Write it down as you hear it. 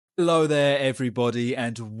Hello there, everybody,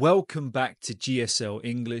 and welcome back to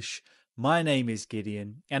GSL-English. My name is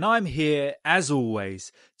Gideon, and I'm here, as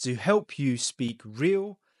always, to help you speak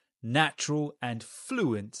real, natural, and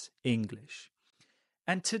fluent English.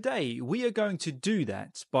 And today, we are going to do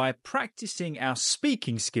that by practicing our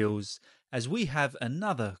speaking skills as we have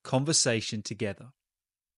another conversation together.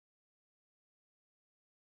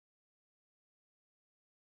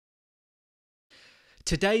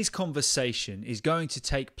 Today's conversation is going to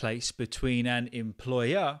take place between an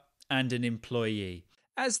employer and an employee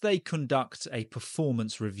as they conduct a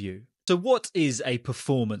performance review. So what is a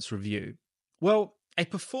performance review? Well, a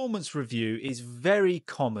performance review is very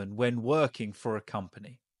common when working for a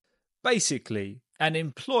company. Basically, an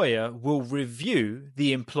employer will review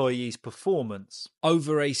the employee's performance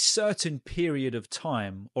over a certain period of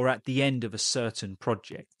time or at the end of a certain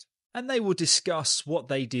project. And they will discuss what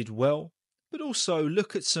they did well, but also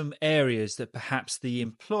look at some areas that perhaps the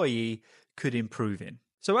employee could improve in.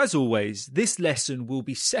 So as always, this lesson will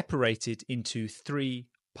be separated into 3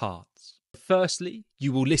 parts. Firstly,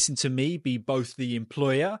 you will listen to me be both the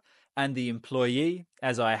employer and the employee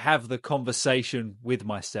as I have the conversation with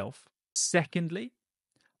myself. Secondly,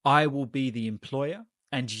 I will be the employer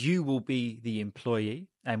and you will be the employee,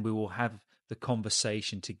 and we will have the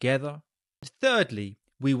conversation together. Thirdly,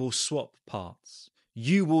 we will swap parts.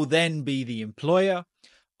 You will then be the employer,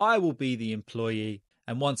 I will be the employee,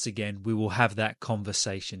 and once again, we will have that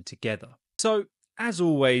conversation together. So, as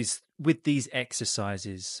always, with these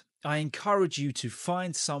exercises, I encourage you to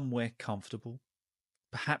find somewhere comfortable,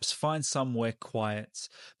 perhaps find somewhere quiet,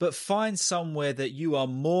 but find somewhere that you are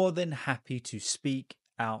more than happy to speak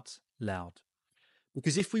out loud.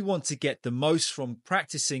 Because if we want to get the most from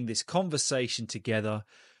practicing this conversation together,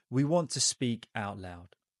 we want to speak out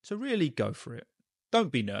loud. So really go for it.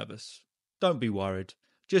 Don't be nervous. Don't be worried.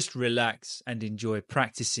 Just relax and enjoy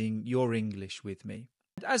practicing your English with me.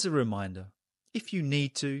 And as a reminder, if you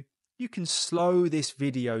need to, you can slow this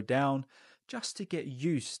video down just to get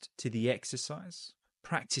used to the exercise.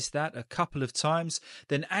 Practice that a couple of times.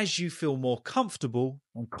 Then as you feel more comfortable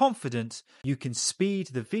and confident, you can speed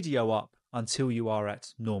the video up until you are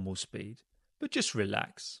at normal speed. But just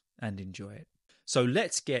relax and enjoy it. So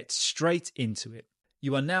let's get straight into it.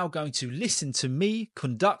 You are now going to listen to me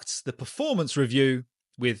conduct the performance review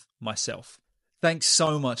with myself. Thanks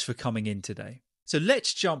so much for coming in today. So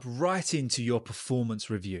let's jump right into your performance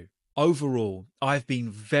review. Overall, I've been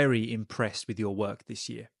very impressed with your work this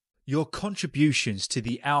year. Your contributions to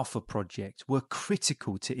the Alpha project were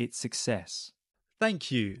critical to its success. Thank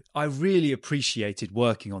you. I really appreciated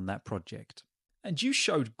working on that project. And you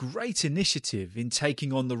showed great initiative in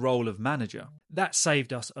taking on the role of manager. That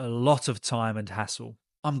saved us a lot of time and hassle.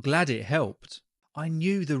 I'm glad it helped. I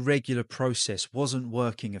knew the regular process wasn't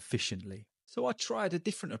working efficiently, so I tried a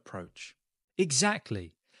different approach.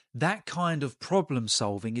 Exactly. That kind of problem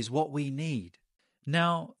solving is what we need.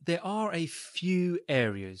 Now, there are a few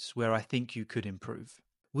areas where I think you could improve.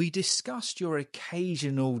 We discussed your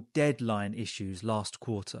occasional deadline issues last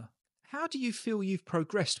quarter. How do you feel you've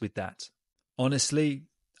progressed with that? Honestly,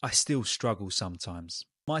 I still struggle sometimes.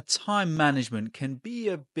 My time management can be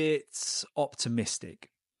a bit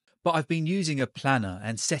optimistic, but I've been using a planner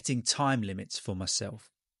and setting time limits for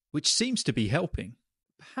myself, which seems to be helping.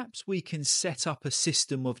 Perhaps we can set up a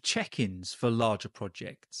system of check-ins for larger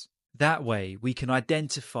projects. That way, we can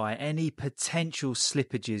identify any potential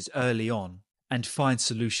slippages early on and find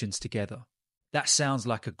solutions together. That sounds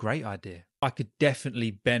like a great idea. I could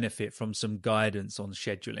definitely benefit from some guidance on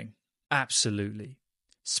scheduling. Absolutely.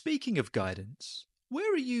 Speaking of guidance,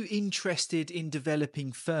 where are you interested in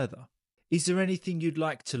developing further? Is there anything you'd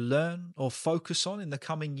like to learn or focus on in the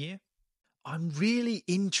coming year? I'm really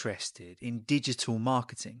interested in digital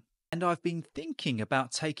marketing, and I've been thinking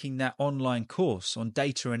about taking that online course on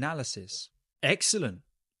data analysis. Excellent.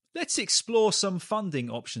 Let's explore some funding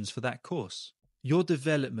options for that course. Your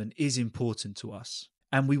development is important to us,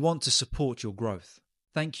 and we want to support your growth.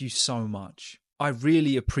 Thank you so much. I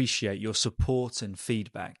really appreciate your support and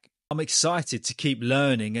feedback. I'm excited to keep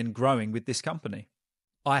learning and growing with this company.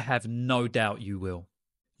 I have no doubt you will.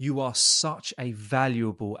 You are such a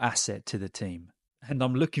valuable asset to the team, and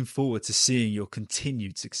I'm looking forward to seeing your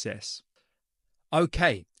continued success.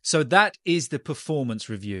 Okay, so that is the performance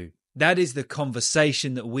review. That is the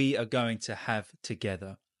conversation that we are going to have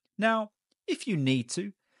together. Now, if you need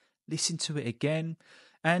to, listen to it again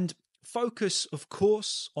and focus, of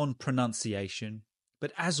course, on pronunciation,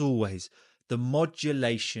 but as always, the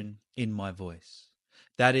modulation in my voice.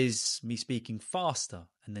 That is me speaking faster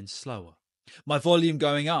and then slower. My volume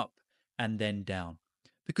going up and then down,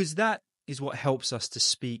 because that is what helps us to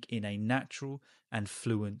speak in a natural and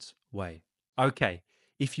fluent way. Okay,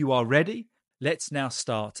 if you are ready, let's now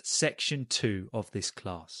start section 2 of this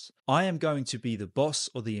class. I am going to be the boss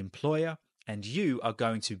or the employer, and you are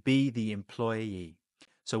going to be the employee.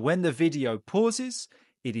 So when the video pauses,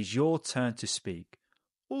 it is your turn to speak.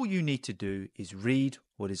 All you need to do is read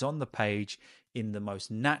what is on the page in the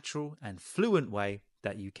most natural and fluent way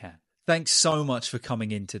that you can. Thanks so much for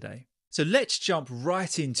coming in today. So let's jump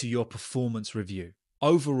right into your performance review.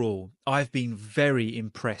 Overall, I've been very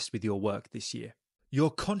impressed with your work this year. Your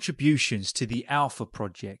contributions to the Alpha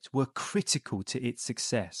project were critical to its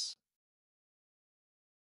success.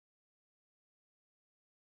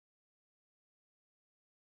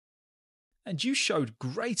 And you showed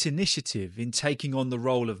great initiative in taking on the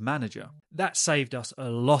role of manager. That saved us a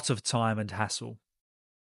lot of time and hassle.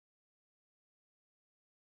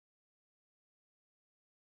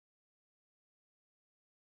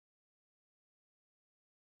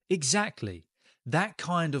 Exactly. That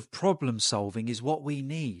kind of problem solving is what we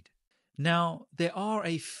need. Now, there are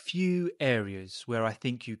a few areas where I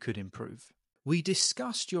think you could improve. We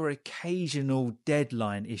discussed your occasional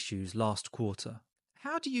deadline issues last quarter.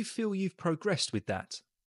 How do you feel you've progressed with that?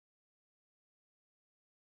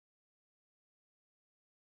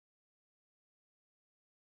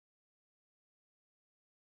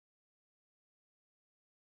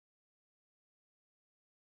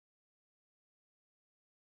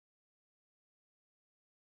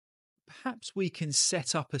 Perhaps we can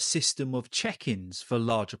set up a system of check-ins for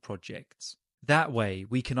larger projects. That way,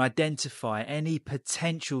 we can identify any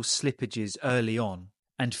potential slippages early on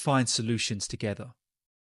and find solutions together.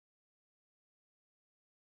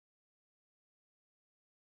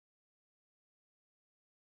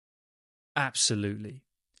 Absolutely.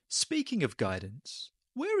 Speaking of guidance,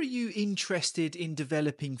 where are you interested in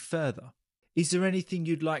developing further? Is there anything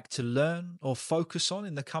you'd like to learn or focus on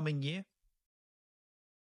in the coming year?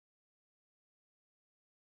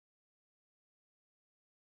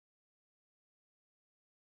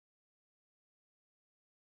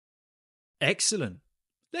 Excellent.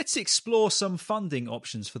 Let's explore some funding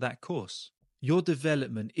options for that course. Your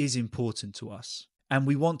development is important to us, and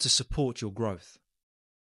we want to support your growth.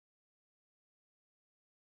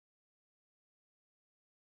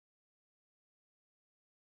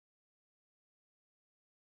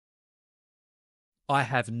 I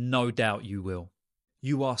have no doubt you will.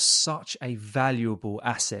 You are such a valuable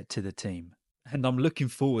asset to the team, and I'm looking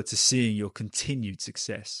forward to seeing your continued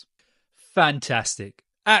success. Fantastic.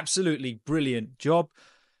 Absolutely brilliant job.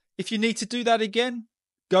 If you need to do that again,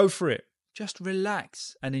 go for it. Just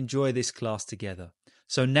relax and enjoy this class together.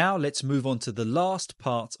 So now let's move on to the last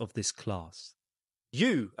part of this class.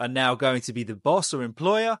 You are now going to be the boss or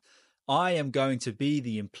employer. I am going to be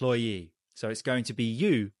the employee. So it's going to be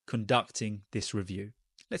you conducting this review.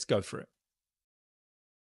 Let's go for it.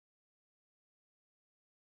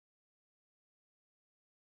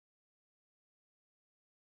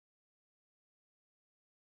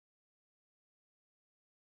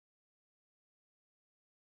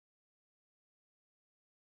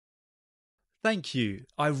 Thank you.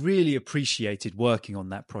 I really appreciated working on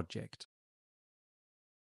that project.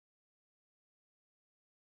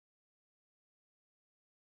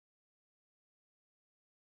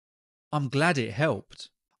 I'm glad it helped.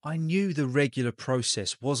 I knew the regular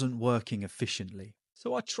process wasn't working efficiently,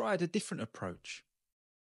 so I tried a different approach.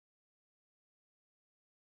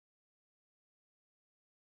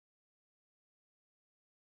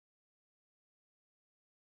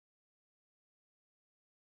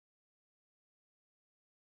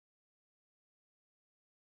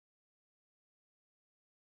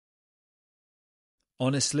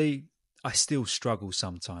 Honestly, I still struggle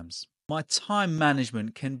sometimes. My time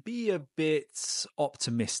management can be a bit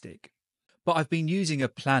optimistic, but I've been using a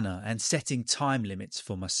planner and setting time limits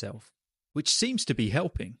for myself, which seems to be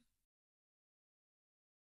helping.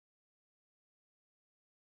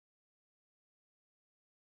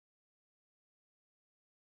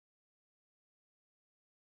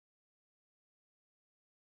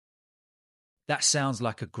 That sounds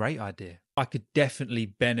like a great idea. I could definitely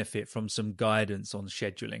benefit from some guidance on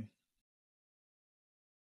scheduling.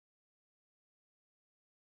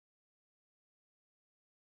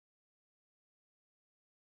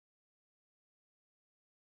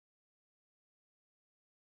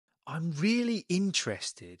 I'm really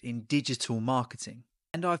interested in digital marketing,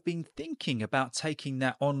 and I've been thinking about taking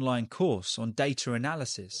that online course on data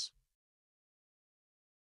analysis.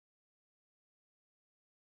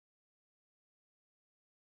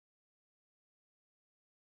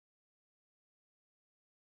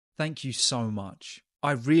 Thank you so much.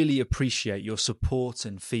 I really appreciate your support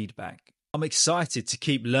and feedback. I'm excited to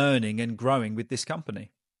keep learning and growing with this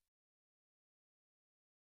company.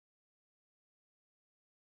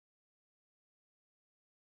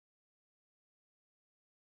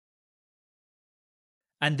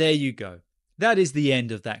 And there you go. That is the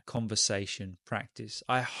end of that conversation practice.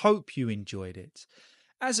 I hope you enjoyed it.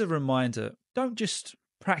 As a reminder, don't just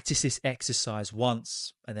practice this exercise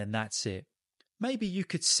once and then that's it. Maybe you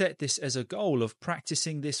could set this as a goal of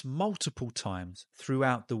practicing this multiple times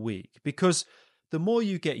throughout the week, because the more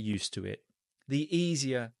you get used to it, the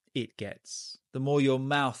easier it gets. The more your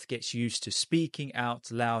mouth gets used to speaking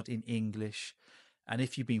out loud in English. And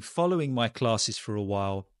if you've been following my classes for a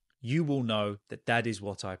while, you will know that that is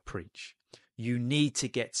what I preach. You need to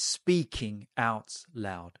get speaking out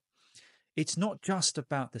loud. It's not just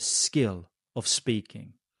about the skill of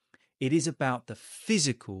speaking. It is about the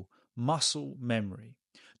physical muscle memory,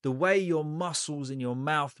 the way your muscles in your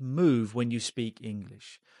mouth move when you speak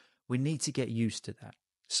English. We need to get used to that.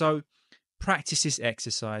 So practice this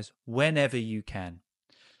exercise whenever you can.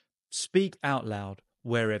 Speak out loud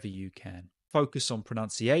wherever you can. Focus on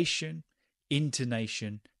pronunciation,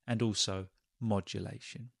 intonation, and also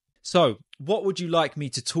modulation. So, what would you like me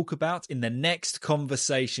to talk about in the next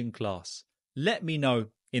conversation class? Let me know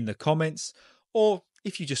in the comments, or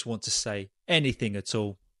if you just want to say anything at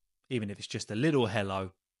all, even if it's just a little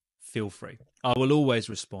hello, feel free. I will always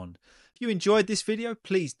respond. If you enjoyed this video,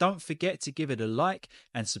 please don't forget to give it a like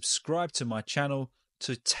and subscribe to my channel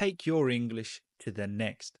to take your English to the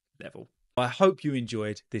next level. I hope you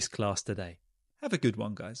enjoyed this class today. Have a good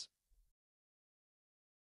one, guys.